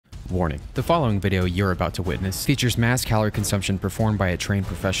Warning. The following video you're about to witness features mass calorie consumption performed by a trained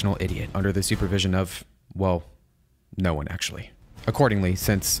professional idiot under the supervision of, well, no one actually. Accordingly,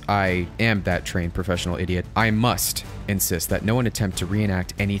 since I am that trained professional idiot, I must insist that no one attempt to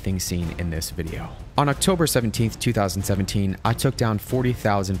reenact anything seen in this video. On October 17th, 2017, I took down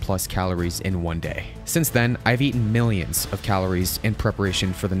 40,000 plus calories in one day. Since then, I've eaten millions of calories in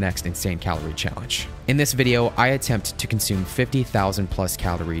preparation for the next insane calorie challenge. In this video, I attempt to consume 50,000 plus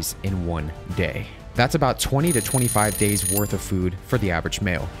calories in one day. That's about 20 to 25 days worth of food for the average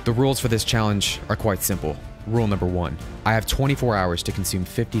male. The rules for this challenge are quite simple. Rule number 1, I have 24 hours to consume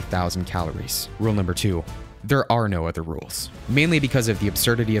 50,000 calories. Rule number 2, there are no other rules. Mainly because of the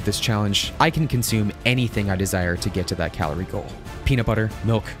absurdity of this challenge, I can consume anything I desire to get to that calorie goal. Peanut butter,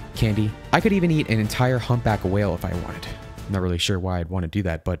 milk, candy. I could even eat an entire humpback whale if I wanted. I'm not really sure why I'd want to do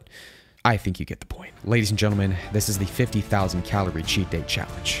that, but I think you get the point. Ladies and gentlemen, this is the 50,000 calorie cheat day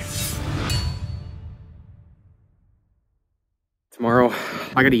challenge. Tomorrow,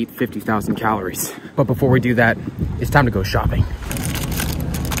 I gotta eat 50,000 calories. But before we do that, it's time to go shopping.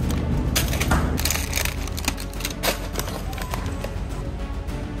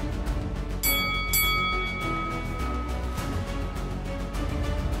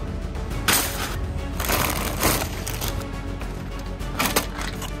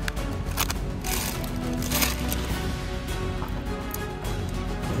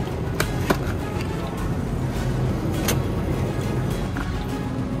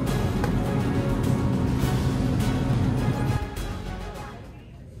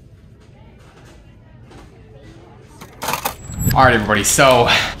 All right, everybody, so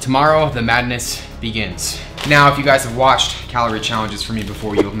tomorrow the madness begins. Now, if you guys have watched calorie challenges for me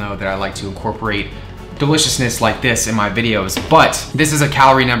before, you'll know that I like to incorporate deliciousness like this in my videos, but this is a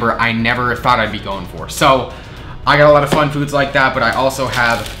calorie number I never thought I'd be going for. So I got a lot of fun foods like that, but I also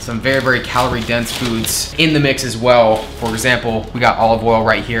have some very, very calorie dense foods in the mix as well. For example, we got olive oil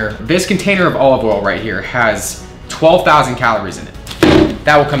right here. This container of olive oil right here has 12,000 calories in it.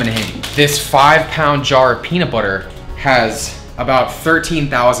 That will come in handy. This 5-pound jar of peanut butter has about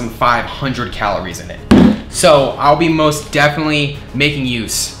 13,500 calories in it. So I'll be most definitely making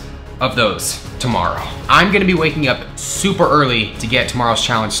use of those tomorrow. I'm gonna be waking up super early to get tomorrow's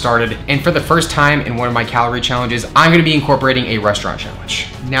challenge started. And for the first time in one of my calorie challenges, I'm gonna be incorporating a restaurant challenge.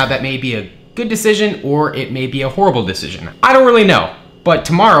 Now that may be a good decision or it may be a horrible decision. I don't really know, but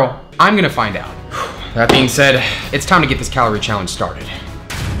tomorrow I'm gonna find out. That being said, it's time to get this calorie challenge started.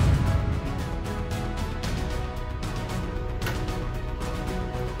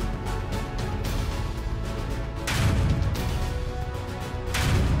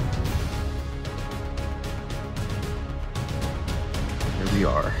 We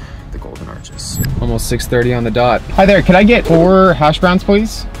are the Golden Arches. Almost 6:30 on the dot. Hi there, could I get 4 hash browns,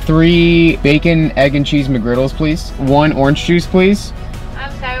 please? 3 bacon, egg, and cheese McGriddles, please. 1 orange juice, please.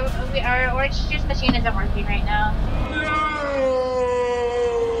 I'm sorry, our orange juice machine isn't working right now.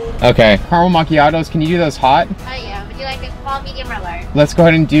 Okay, caramel macchiatos, can you do those hot? Yeah, would you like a small, medium, or large? Let's go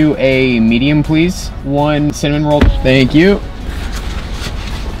ahead and do a medium, please. 1 cinnamon roll. Thank you.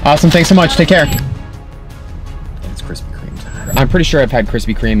 Awesome, thanks so much, take care. It's Krispy Kreme. I'm pretty sure I've had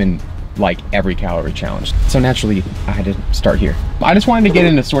Krispy Kreme in like every calorie challenge. So naturally, I had to start here. I just wanted to get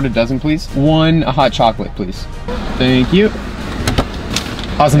an assorted dozen, please. 1 hot chocolate, please. Thank you.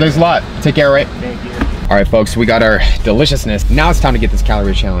 Awesome, thanks a lot. Take care, right? Thank you. All right, folks, we got our deliciousness. Now it's time to get this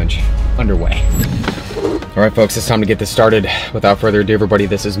calorie challenge underway. All right, folks, it's time to get this started. Without further ado, everybody,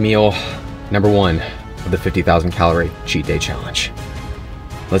 this is meal number 1 of the 50,000 calorie cheat day challenge.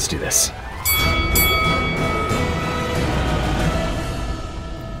 Let's do this.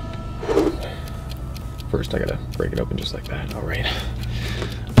 First, I gotta break it open just like that. All right.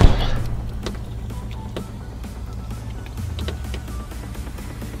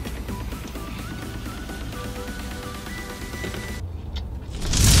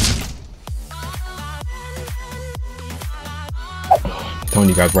 I'm telling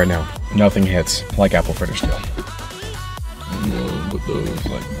you guys right now, nothing hits like apple fritter still. But those,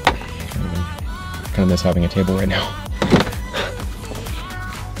 like, kind of miss having a table right now.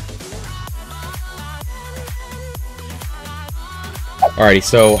 Alrighty,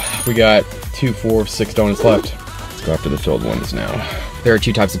 so we got 2, 4, 6 donuts left. Let's go after the filled ones now. There are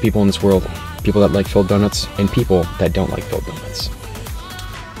 2 types of people in this world. People that like filled donuts and people that don't like filled donuts.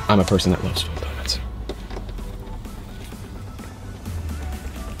 I'm a person that loves filled donuts.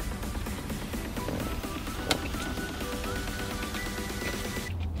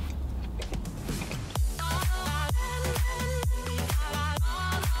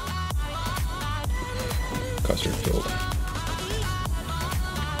 Custard filled.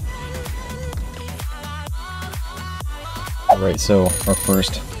 right, so our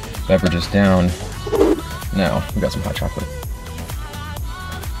first beverage is down. Now, we got some hot chocolate.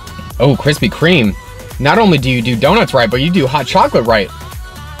 Oh, Krispy Kreme. Not only do you do donuts right, but you do hot chocolate right.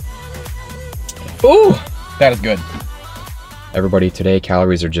 Ooh, that is good. Everybody, today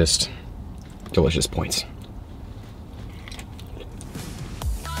calories are just delicious points.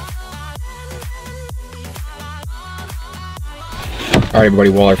 All right, everybody,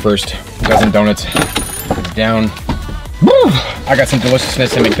 well, our first dozen donuts is down. Woo! I got some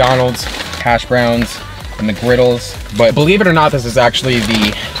deliciousness in McDonald's, hash browns, and the griddles. But believe it or not, this is actually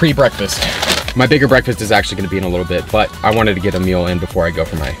the pre-breakfast. My bigger breakfast is actually gonna be in a little bit, but I wanted to get a meal in before I go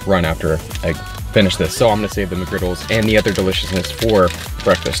for my run after I finish this. So I'm gonna save the McGriddles and the other deliciousness for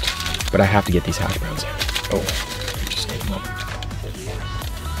breakfast. But I have to get these hash browns in. Oh, just take a moment.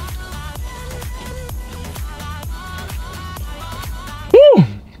 Woo!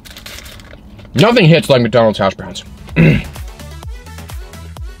 Nothing hits like McDonald's hash browns.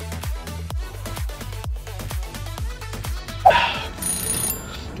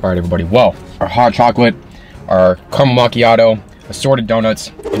 All right, everybody, well, our hot chocolate, our caramel macchiato, assorted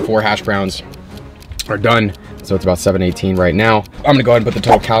donuts, and 4 hash browns are done. So it's about 7:18 right now. I'm gonna go ahead and put the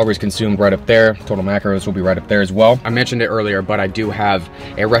total calories consumed right up there. Total macros will be right up there as well. I mentioned it earlier, but I do have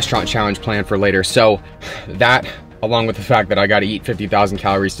a restaurant challenge planned for later. So that, along with the fact that I gotta eat 50,000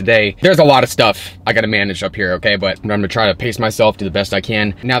 calories today, there's a lot of stuff I gotta manage up here, okay? But I'm gonna try to pace myself, do the best I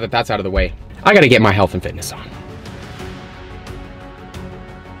can. Now that that's out of the way, I gotta get my health and fitness on.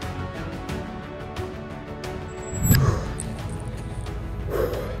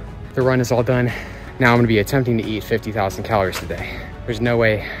 The run is all done. Now I'm gonna be attempting to eat 50,000 calories today. There's no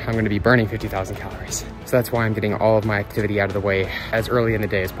way I'm gonna be burning 50,000 calories. So that's why I'm getting all of my activity out of the way as early in the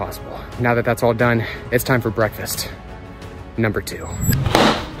day as possible. Now that that's all done, it's time for breakfast. Number 2.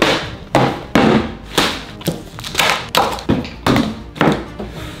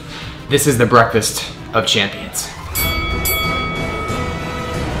 This is the breakfast of champions.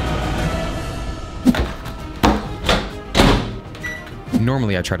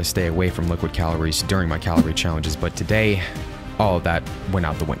 Normally I try to stay away from liquid calories during my calorie challenges, but today, all of that went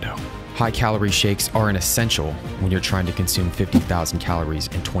out the window. High calorie shakes are an essential when you're trying to consume 50,000 calories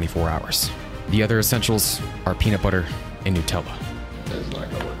in 24 hours. The other essentials are peanut butter and Nutella.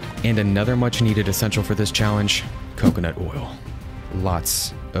 And another much needed essential for this challenge, coconut oil.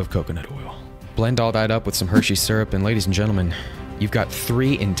 Lots of coconut oil. Blend all that up with some Hershey syrup, and ladies and gentlemen, you've got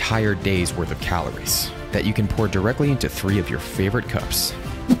 3 entire days worth of calories that you can pour directly into 3 of your favorite cups.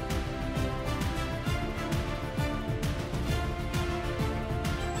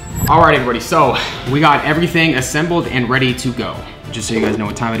 All right, everybody, so we got everything assembled and ready to go. Just so you guys know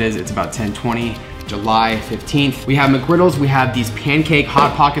what time it is, it's about 10:20, July 15th. We have McGriddles, we have these pancake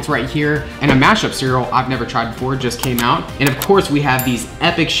Hot Pockets right here, and a mashup cereal I've never tried before, just came out. And of course, we have these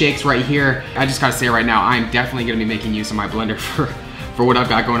epic shakes right here. I just gotta say right now, I'm definitely gonna be making use of my blender for what I've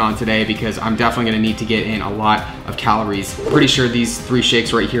got going on today, because I'm definitely gonna need to get in a lot of calories. Pretty sure these 3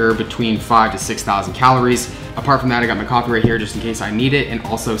 shakes right here are between 5,000 to 6,000 calories. Apart from that, I got my coffee right here just in case I need it, and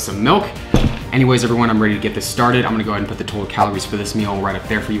also some milk. Anyways, everyone, I'm ready to get this started. I'm gonna go ahead and put the total calories for this meal right up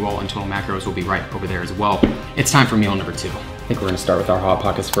there for you all, and total macros will be right over there as well. It's time for meal number 2. I think we're gonna start with our Hot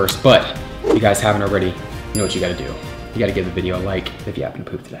Pockets first, but if you guys haven't already, you know what you gotta do. You gotta give the video a like if you happen to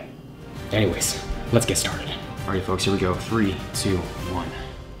poop today. Anyways, let's get started. All right, folks, here we go. 3, 2, 1.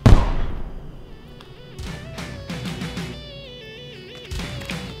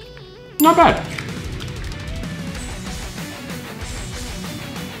 Not bad.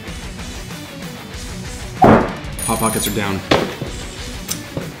 Hot Pockets are down.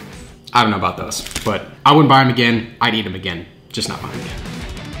 I don't know about those, but I wouldn't buy them again. I'd eat them again, just not buy them again.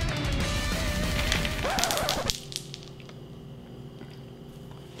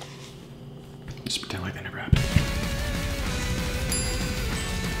 Just pretend like they never happened.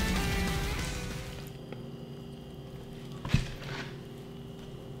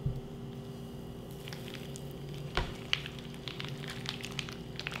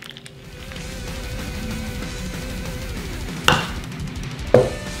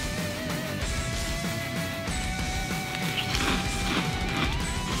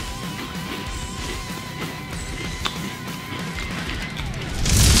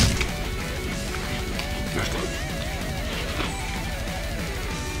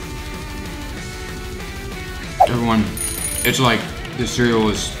 Everyone, it's like the cereal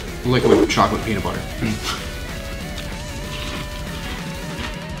is liquid chocolate peanut butter.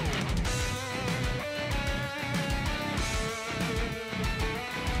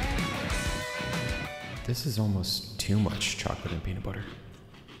 This is almost too much chocolate and peanut butter.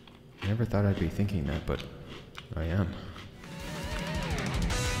 I never thought I'd be thinking that, but I am.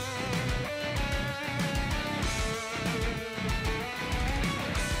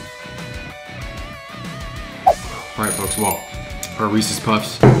 All right, folks, well, our Reese's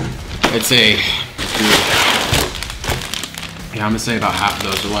Puffs. I'd say, yeah, I'm gonna say about half of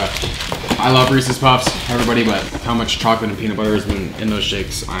those are left. I love Reese's Puffs, everybody, but how much chocolate and peanut butter has been in those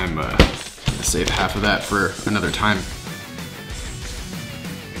shakes, I'm gonna save half of that for another time.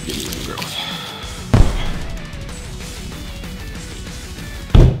 Give me some growth.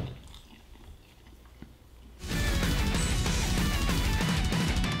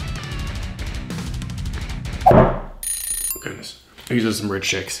 Goodness, these are some rich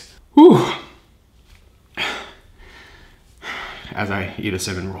shakes. Whew. As I eat a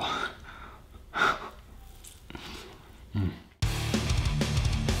cinnamon roll.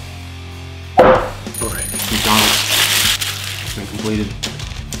 Alright, McDonald's has been completed.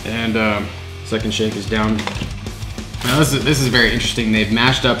 And second shake is down. Now this is very interesting. They've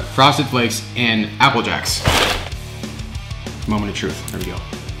mashed up Frosted Flakes and Apple Jacks. Moment of truth, there we go.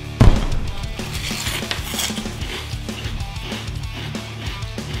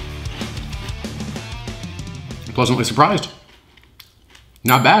 Pleasantly surprised.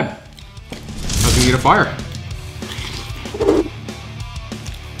 Not bad. I was gonna get a fire.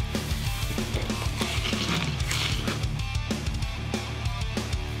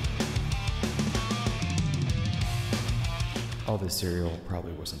 All this cereal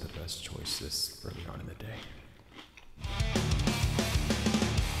probably wasn't the best choice this early on in the day.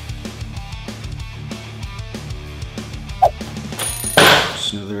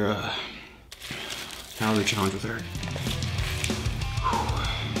 Just another calorie challenge with Erik.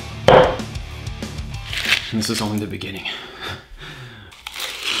 And this is only the beginning.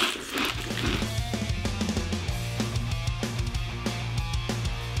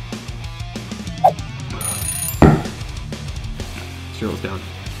 Cereal's down.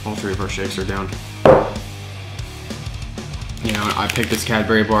 All three of our shakes are down. You know, I picked this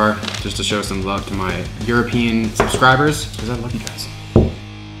Cadbury bar just to show some love to my European subscribers, because I love you guys.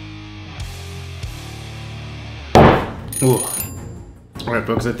 Ooh. All right,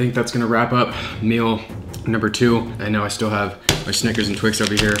 folks, I think that's gonna wrap up meal number 2. I know I still have my Snickers and Twix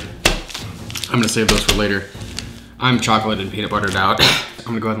over here. I'm gonna save those for later. I'm chocolate and peanut buttered out. I'm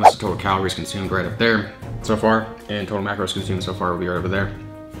gonna go ahead and list the total calories consumed right up there so far, and total macros consumed so far will be right over there.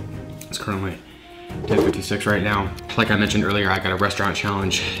 It's currently 10:56 right now. Like I mentioned earlier, I got a restaurant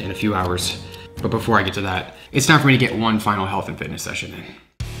challenge in a few hours. But before I get to that, it's time for me to get one final health and fitness session in.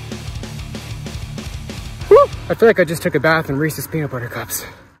 I feel like I just took a bath in Reese's peanut butter cups.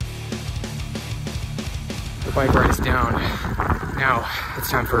 The bike ride is down. Now it's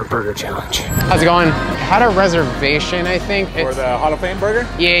time for a burger challenge. How's it going? I had a reservation, I think. For the Hall of Fame burger?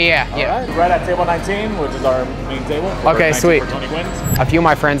 Yeah. Right at table 19, which is our main table. Okay, sweet. For 20 wins. A few of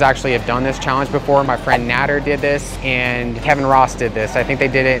my friends actually have done this challenge before. My friend Natter did this and Kevin Ross did this. I think they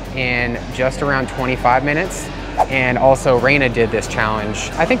did it in just around 25 minutes. And also Raina did this challenge.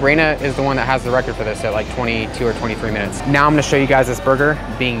 I think Raina is the one that has the record for this at like 22 or 23 minutes. Now I'm gonna show you guys this burger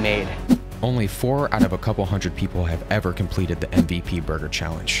being made. Only 4 out of a couple hundred people have ever completed the MVP burger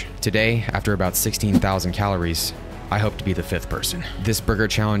challenge. Today, after about 16,000 calories, I hope to be the 5th person. This burger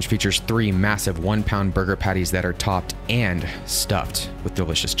challenge features 3 massive 1-pound burger patties that are topped and stuffed with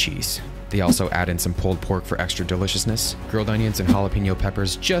delicious cheese. They also add in some pulled pork for extra deliciousness, grilled onions and jalapeno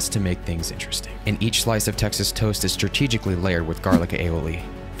peppers just to make things interesting. And each slice of Texas toast is strategically layered with garlic aioli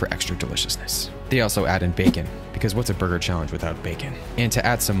for extra deliciousness. They also add in bacon, because what's a burger challenge without bacon? And to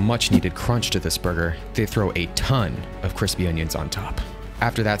add some much needed crunch to this burger, they throw a ton of crispy onions on top.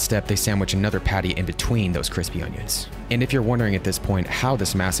 After that step, they sandwich another patty in between those crispy onions. And if you're wondering at this point how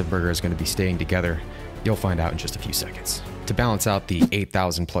this massive burger is going to be staying together, you'll find out in just a few seconds. To balance out the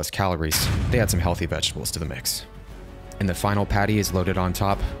 8,000 plus calories, they add some healthy vegetables to the mix. And the final patty is loaded on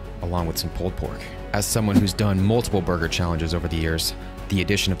top, along with some pulled pork. As someone who's done multiple burger challenges over the years, the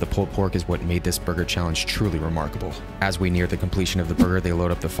addition of the pulled pork is what made this burger challenge truly remarkable. As we near the completion of the burger, they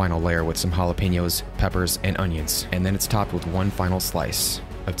load up the final layer with some jalapenos, peppers, and onions, and then it's topped with one final slice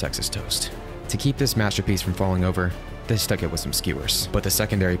of Texas toast. To keep this masterpiece from falling over, they stuck it with some skewers. But the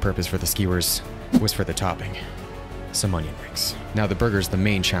secondary purpose for the skewers was for the topping. Some onion rings. Now the burger's the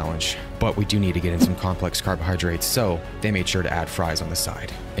main challenge, but we do need to get in some complex carbohydrates, so they made sure to add fries on the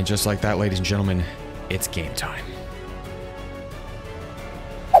side. And just like that, ladies and gentlemen, it's game time.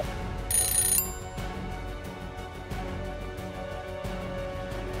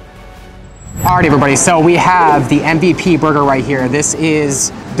 Alright everybody, so we have the MVP burger right here. This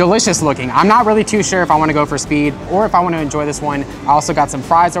is delicious looking. I'm not really too sure if I want to go for speed or if I want to enjoy this one. I also got some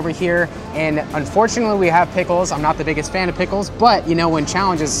fries over here, and unfortunately we have pickles. I'm not the biggest fan of pickles, but you know, when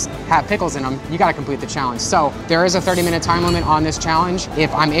challenges have pickles in them, you got to complete the challenge. So there is a 30-minute time limit on this challenge.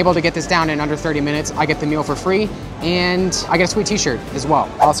 If I'm able to get this down in under 30 minutes, I get the meal for free, and I get a sweet t-shirt as well.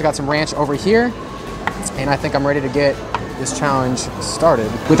 I also got some ranch over here, and I think I'm ready to get this challenge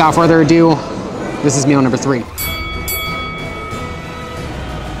started. Without further ado, this is meal number 3.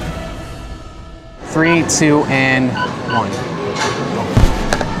 3, 2, and 1.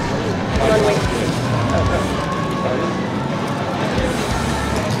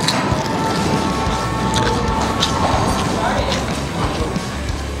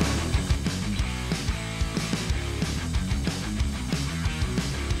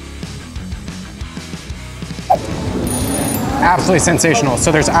 Absolutely sensational.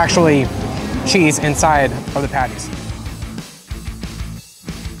 So there's actually cheese inside of the patties.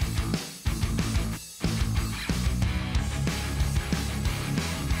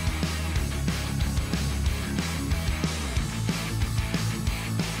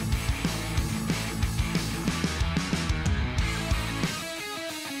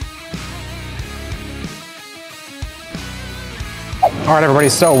 All right, everybody,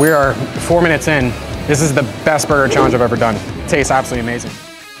 so we are 4 minutes in. This is the best burger challenge I've ever done. It tastes absolutely amazing.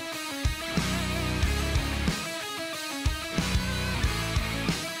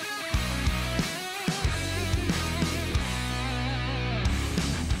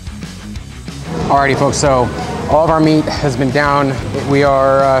 Alrighty, folks, so all of our meat has been down. We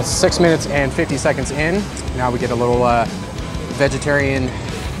are 6 minutes and 50 seconds in. Now we get a little vegetarian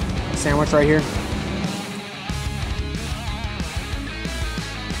sandwich right here.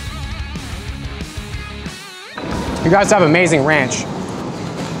 You guys have amazing ranch.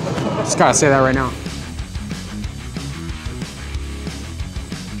 Just gotta say that right now.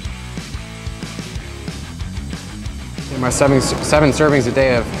 Get my seven servings a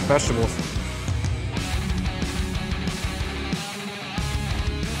day of vegetables.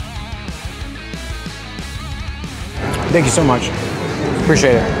 Thank you so much.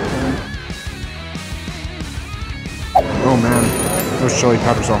 Appreciate it. Oh man, those chili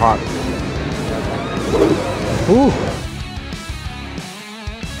peppers are hot. Ooh.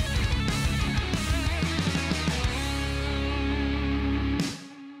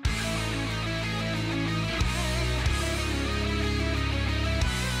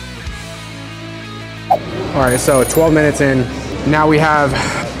 All right, so 12 minutes in. Now we have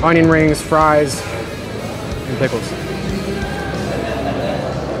onion rings, fries, and pickles.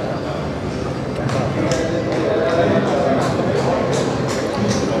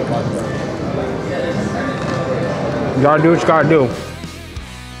 You gotta do what you gotta do.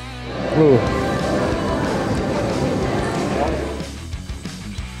 Ooh.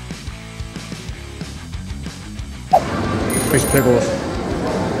 These pickles.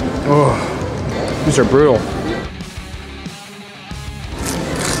 Oh, these are brutal.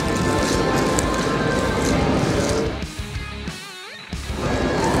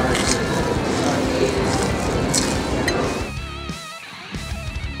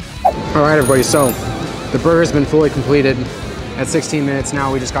 All right, everybody, so the burger's been fully completed at 16 minutes.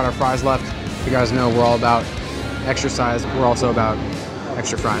 Now we just got our fries left. You guys know we're all about exercise. We're also about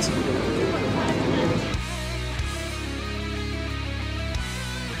extra fries.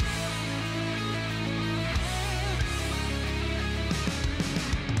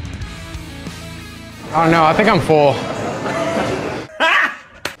 I don't know, I think I'm full.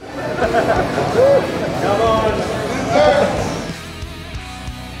 Come on.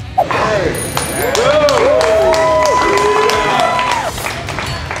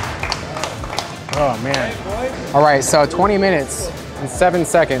 Oh man. All right, so 20 minutes and 7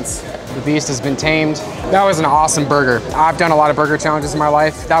 seconds. The beast has been tamed. That was an awesome burger. I've done a lot of burger challenges in my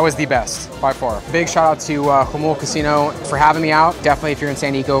life. That was the best, by far. Big shout out to Humul Casino for having me out. Definitely, if you're in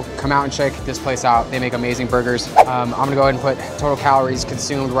San Diego, come out and check this place out. They make amazing burgers. I'm gonna go ahead and put total calories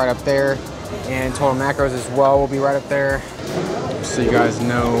consumed right up there, and total macros as well will be right up there. Just so you guys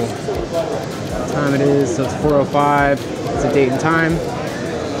know what time it is. So it's 4:05. It's a date and time.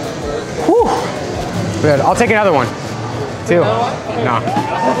 Whew. Good. I'll take another one. 2. No.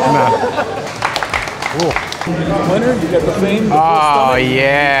 Winner, you get the fame. Oh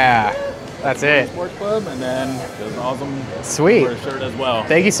yeah, that's it. Sport Club, and then there's an awesome Sweet shirt as well.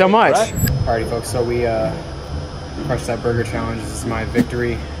 Thank you so much. Right. Alrighty, folks. So we crushed that burger challenge. This is my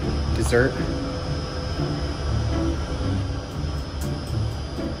victory dessert.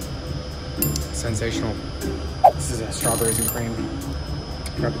 Sensational. This is a strawberries and cream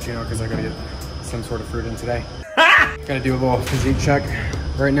frappuccino because I gotta get some sort of fruit in today. Gotta do a little physique check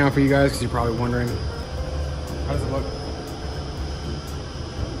right now for you guys because you're probably wondering. How does it look?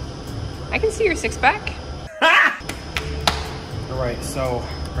 I can see your six-pack. All right, so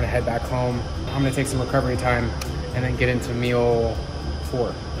we're gonna head back home. I'm gonna take some recovery time and then get into meal 4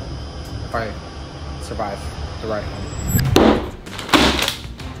 if I survive the ride home.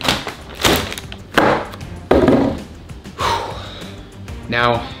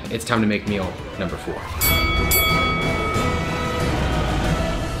 Now it's time to make meal number 4.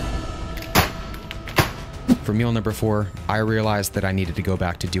 For meal number 4, I realized that I needed to go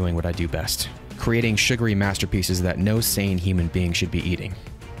back to doing what I do best, creating sugary masterpieces that no sane human being should be eating.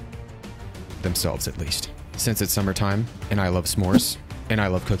 Themselves, at least. Since it's summertime, and I love s'mores, and I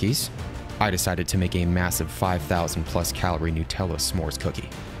love cookies, I decided to make a massive 5,000 plus calorie Nutella s'mores cookie.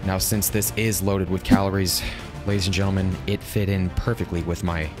 Now, since this is loaded with calories, ladies and gentlemen, it fit in perfectly with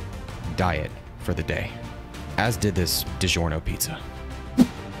my diet for the day, as did this DiGiorno pizza.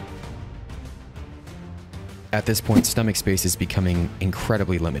 At this point, stomach space is becoming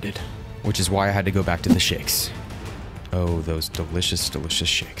incredibly limited, which is why I had to go back to the shakes. Oh, those delicious, delicious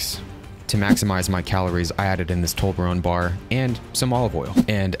shakes. To maximize my calories, I added in this Toblerone bar and some olive oil,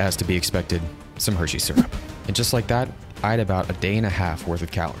 and as to be expected, some Hershey syrup. And just like that, I had about a day and a half worth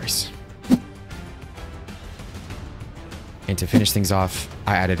of calories. And to finish things off,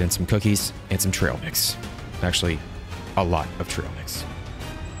 I added in some cookies and some trail mix. Actually, a lot of trail mix.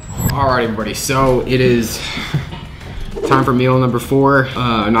 All right, everybody, so it is time for meal number 4.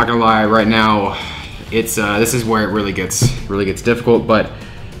 I'm not gonna lie, right now, it's this is where it really gets difficult, but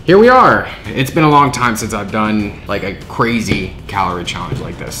here we are. It's been a long time since I've done like a crazy calorie challenge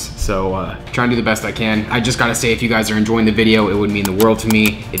like this. So trying to do the best I can. I just gotta say, if you guys are enjoying the video, it would mean the world to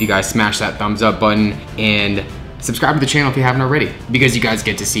me if you guys smash that thumbs up button and subscribe to the channel if you haven't already, because you guys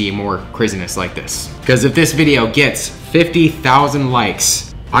get to see more craziness like this. Because if this video gets 50,000 likes,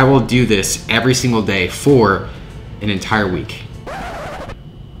 I will do this every single day for an entire week.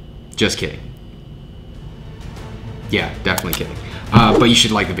 Just kidding. Yeah, definitely kidding. But you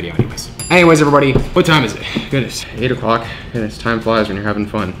should like the video anyways. Anyways, everybody, what time is it? Goodness, 8 o'clock. Goodness, time flies when you're having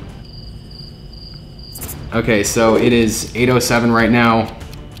fun. Okay, so it is 8:07 right now.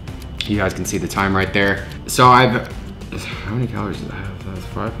 You guys can see the time right there. So how many calories did I have? That's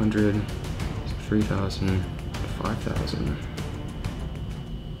 500, 3,000, 5,000.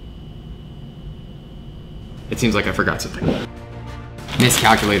 It seems like I forgot something.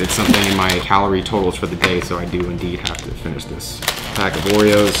 Miscalculated something in my calorie totals for the day, so I do indeed have to finish this pack of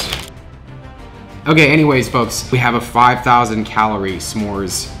Oreos. Okay, anyways, folks, we have a 5,000 calorie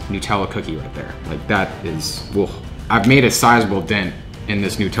s'mores Nutella cookie right there. Like, that is, well, I've made a sizable dent in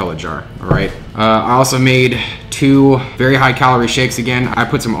this Nutella jar, all right? I also made 2 very high calorie shakes again. I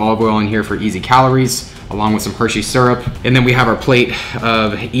put some olive oil in here for easy calories, along with some Hershey syrup. And then we have our plate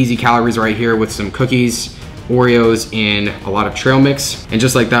of easy calories right here with some cookies, Oreos, and a lot of trail mix. And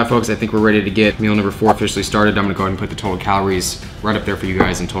just like that, folks, I think we're ready to get meal number 4 officially started. I'm gonna go ahead and put the total calories right up there for you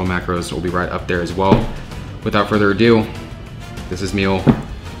guys, and total macros will be right up there as well. Without further ado, this is meal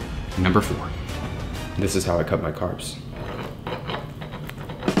number 4. This is how I cut my carbs.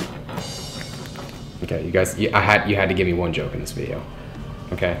 Okay, you guys, you had to give me one joke in this video.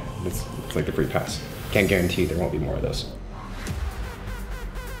 Okay, it's like the free pass. Can't guarantee there won't be more of those.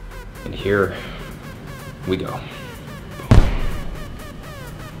 And here we go.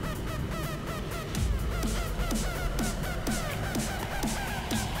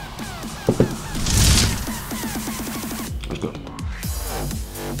 Let's go.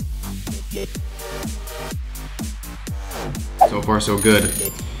 So far, so good.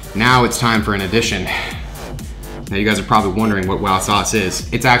 Now it's time for an addition. Now you guys are probably wondering what wow sauce is.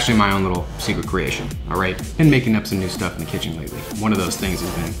 It's actually my own little secret creation, all right? Been making up some new stuff in the kitchen lately. One of those things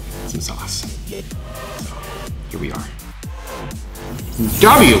has been some sauce. So, here we are.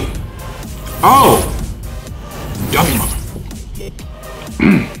 W! Oh! W!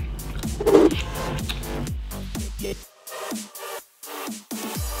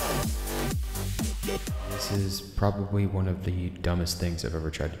 This is probably one of the dumbest things I've ever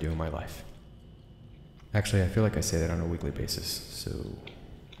tried to do in my life. Actually, I feel like I say that on a weekly basis, so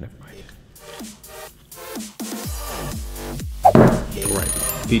never mind. Alright,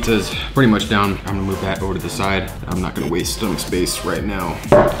 pizza's pretty much done. I'm gonna move that over to the side. I'm not gonna waste stomach space right now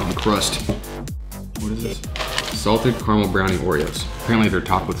on the crust. What is this? Salted caramel brownie Oreos. Apparently they're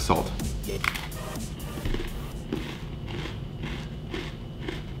topped with salt.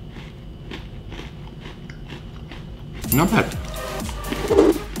 Not bad.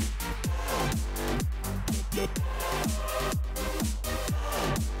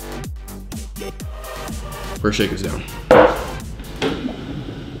 First shake is down.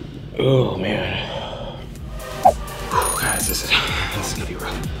 Oh man. Guys, this is gonna be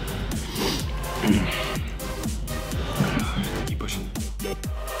rough. Keep pushing.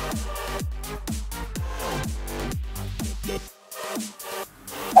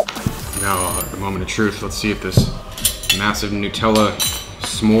 Now, the moment of truth. Let's see if this massive Nutella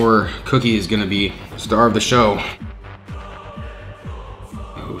s'more cookie is gonna be star of the show.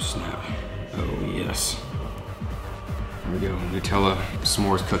 Oh snap. Oh yes. Here we go, Nutella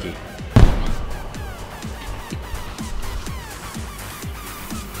s'mores cookie.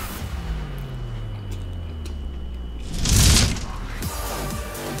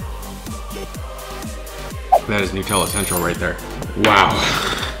 That is Nutella Central right there. Wow.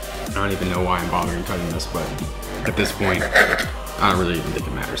 I don't even know why I'm bothering cutting this, but at this point, I don't really even think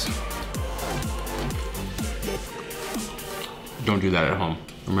it matters. Don't do that at home.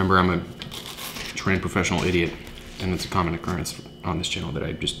 Remember, I'm a trained professional idiot, and it's a common occurrence on this channel that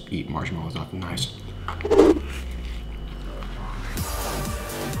I just eat marshmallows off of knives.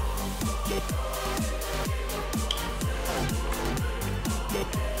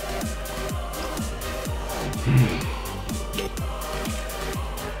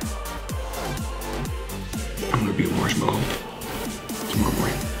 I'm gonna be a marshmallow tomorrow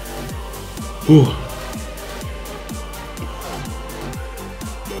morning. Ooh.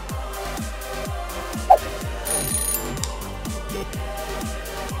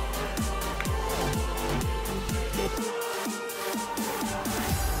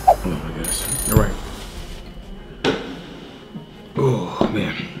 Oh my goodness. You're right. Oh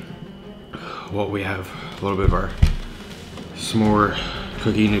man. Well, we have a little bit of our s'more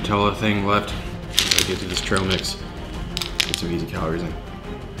cookie Nutella thing left. Let's get to this trail mix. Get some easy calories in.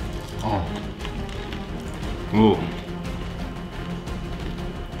 Oh. Ooh.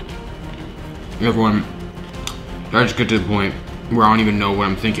 Everyone, I just get to the point where I don't even know what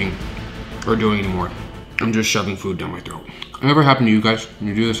I'm thinking or doing anymore. I'm just shoving food down my throat. Ever happened to you guys when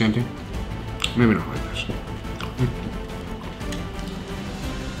you do the same thing? Maybe not like this.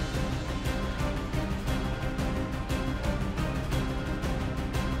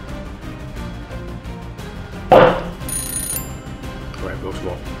 Alright, folks,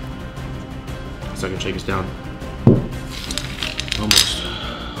 well, second shake is down. Almost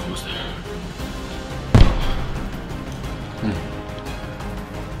there.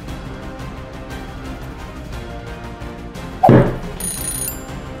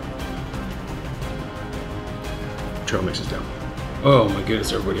 Trail mix is down. Oh my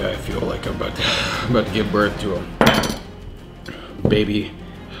goodness, everybody! I feel like I'm about to give birth to a baby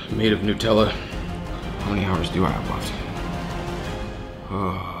made of Nutella. How many hours do I have left?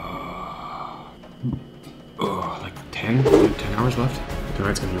 Like 10 hours left?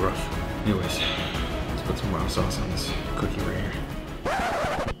 Tonight's gonna be rough. Anyways, let's put some wild sauce on this cookie right here.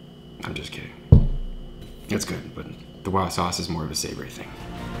 I'm just kidding. It's good, but the wild sauce is more of a savory thing.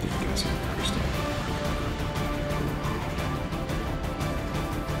 I think you guys can understand.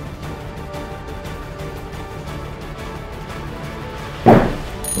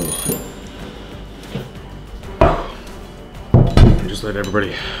 Just let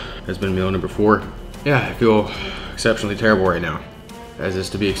everybody, has been meal number 4. Yeah, I feel exceptionally terrible right now, as is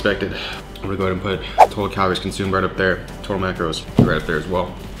to be expected. I'm gonna go ahead and put total calories consumed right up there, total macros right up there as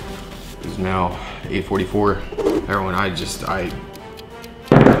well. It's now 8:44. Everyone, I don't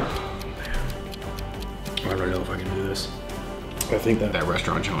know if I can do this. I think that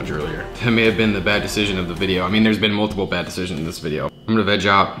restaurant challenge earlier, that may have been the bad decision of the video. I mean, there's been multiple bad decisions in this video. I'm gonna veg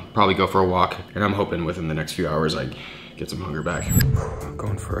out, probably go for a walk, and I'm hoping within the next few hours I get some hunger back. I'm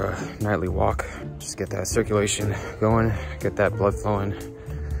going for a nightly walk. Just get that circulation going, get that blood flowing,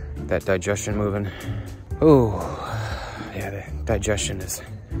 that digestion moving. Ooh, yeah, the digestion is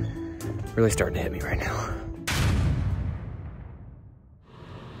really starting to hit me right now.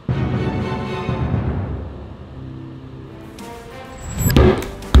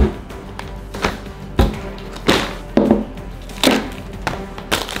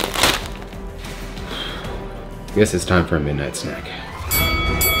 Guess it's time for a midnight snack.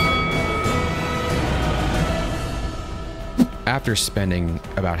 After spending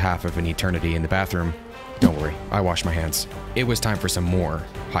about half of an eternity in the bathroom, don't worry, I washed my hands. It was time for some more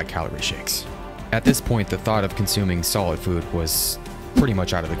high-calorie shakes. At this point, the thought of consuming solid food was pretty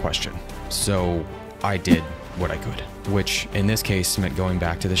much out of the question. So I did what I could, which in this case meant going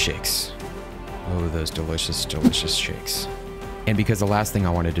back to the shakes. Oh, those delicious, delicious shakes. And because the last thing I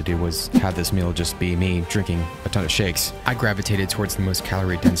wanted to do was have this meal just be me drinking a ton of shakes, I gravitated towards the most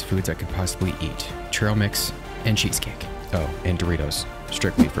calorie-dense foods I could possibly eat. Trail mix and cheesecake. Oh, and Doritos,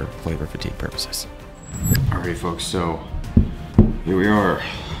 strictly for flavor fatigue purposes. Alright folks, so here we are.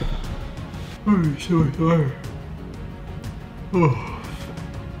 I'm so tired. Oh.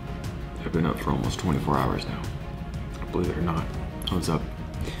 I've been up for almost 24 hours now. Believe it or not, I was up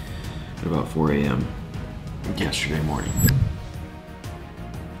at about 4 a.m. yesterday morning.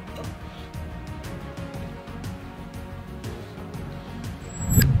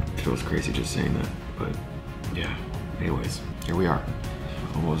 Feels crazy just saying that, but yeah. Anyways, here we are.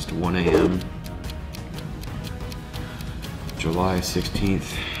 Almost 1 a.m. July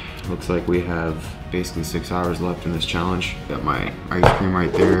 16th. Looks like we have basically 6 hours left in this challenge. Got my ice cream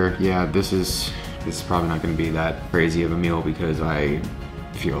right there. Yeah, this is probably not gonna be that crazy of a meal because I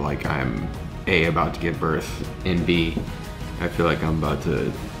feel like I'm A, about to give birth, and B, I feel like I'm about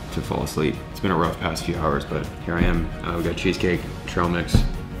to fall asleep. It's been a rough past few hours, but here I am. We got cheesecake, trail mix,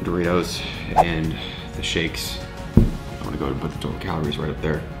 Doritos, and the shakes. I'm gonna go and put the total calories right up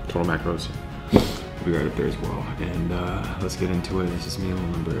there. Total macros will be right up there as well. And let's get into it. This is meal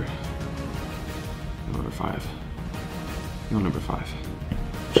number 5. Meal number 5.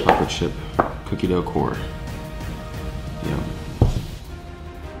 Chocolate chip cookie dough core. Yum.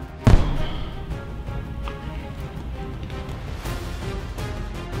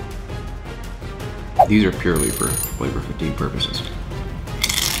 These are purely for flavor 15 purposes.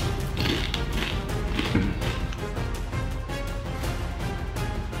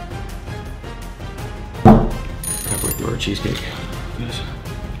 Halfway through our cheesecake. Yes.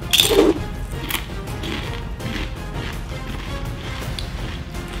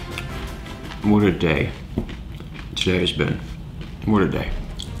 What a day today has been. What a day.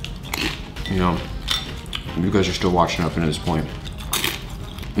 You know, if you guys are still watching up into this point,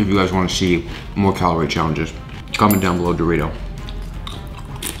 if you guys want to see more calorie challenges, comment down below Dorito.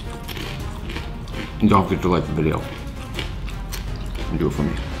 And don't forget to like the video. And do it for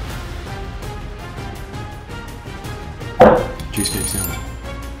me. Cheesecake sandwich.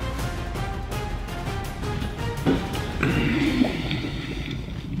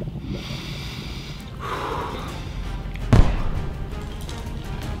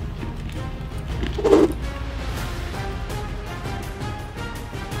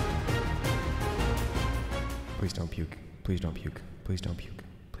 Please don't puke. Please don't puke. Please don't puke.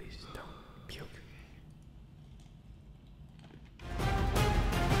 Please don't puke.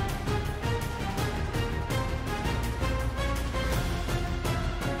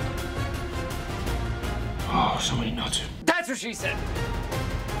 Oh, so many nuts. That's what she said.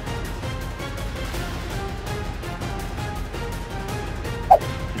 I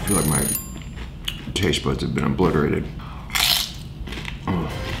feel like my taste buds have been obliterated. Oh.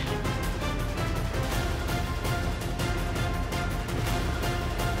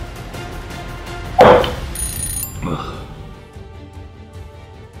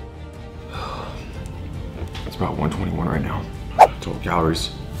 It's about 121 right now. Total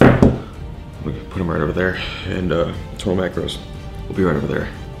calories. We can put them right over there. And total macros will be right over there.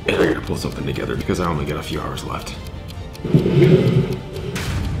 And I gotta pull something together because I only got a few hours left.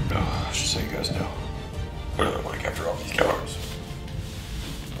 Oh, just so you guys know what I look like after all these calories.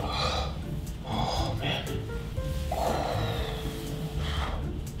 Oh man.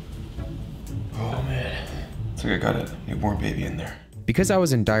 Oh man. Looks like I got a newborn baby in there. Because I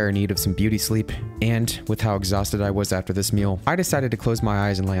was in dire need of some beauty sleep, and with how exhausted I was after this meal, I decided to close my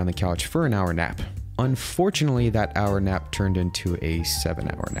eyes and lay on the couch for an hour nap. Unfortunately, that hour nap turned into a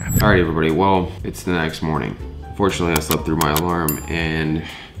 7-hour nap. All right, everybody, well, it's the next morning. Fortunately, I slept through my alarm, and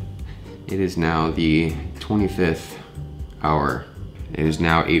it is now the 25th hour. It is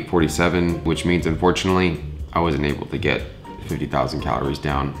now 8:47, which means, unfortunately, I wasn't able to get 50,000 calories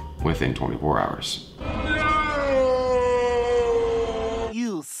down within 24 hours.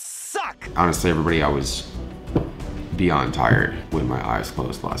 Honestly, everybody, I was beyond tired with my eyes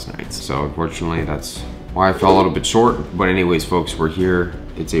closed last night. So unfortunately, that's why I fell a little bit short. But anyways, folks, we're here.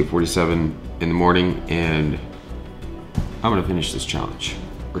 It's 8:47 in the morning, and I'm gonna finish this challenge,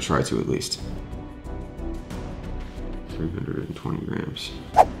 or try to at least. 320 grams.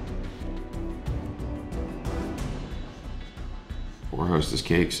 4 Hostess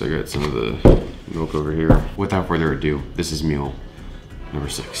cakes. I got some of the milk over here. Without further ado, this is meal number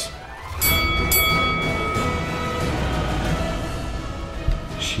 6.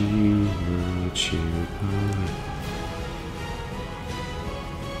 She will chew pie.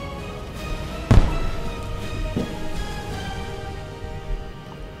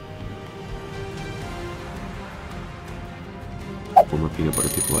 Where my peanut butter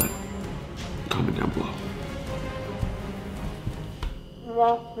people at? Comment down below.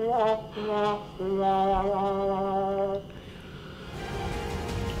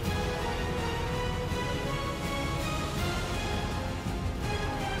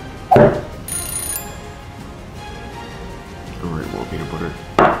 peanut butter.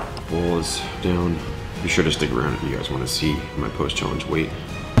 Bowl is down. Be sure to stick around if you guys want to see my post-challenge weight.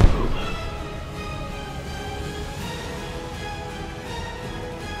 Boom.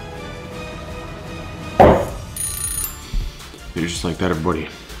 And just like that, everybody,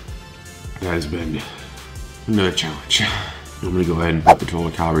 that has been another challenge. I'm gonna go ahead and put the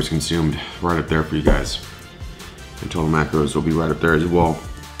total calories consumed right up there for you guys. And total macros will be right up there as well.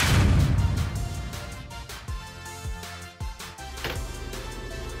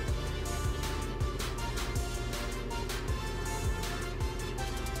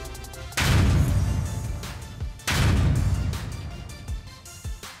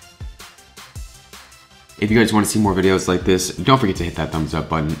 If you guys want to see more videos like this, don't forget to hit that thumbs up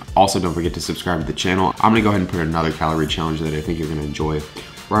button. Also, don't forget to subscribe to the channel. I'm gonna go ahead and put another calorie challenge that I think you're gonna enjoy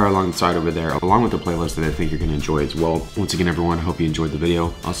right alongside over there, along with the playlist that I think you're gonna enjoy as well. Once again, everyone, I hope you enjoyed the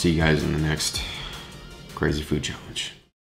video. I'll see you guys in the next crazy food challenge.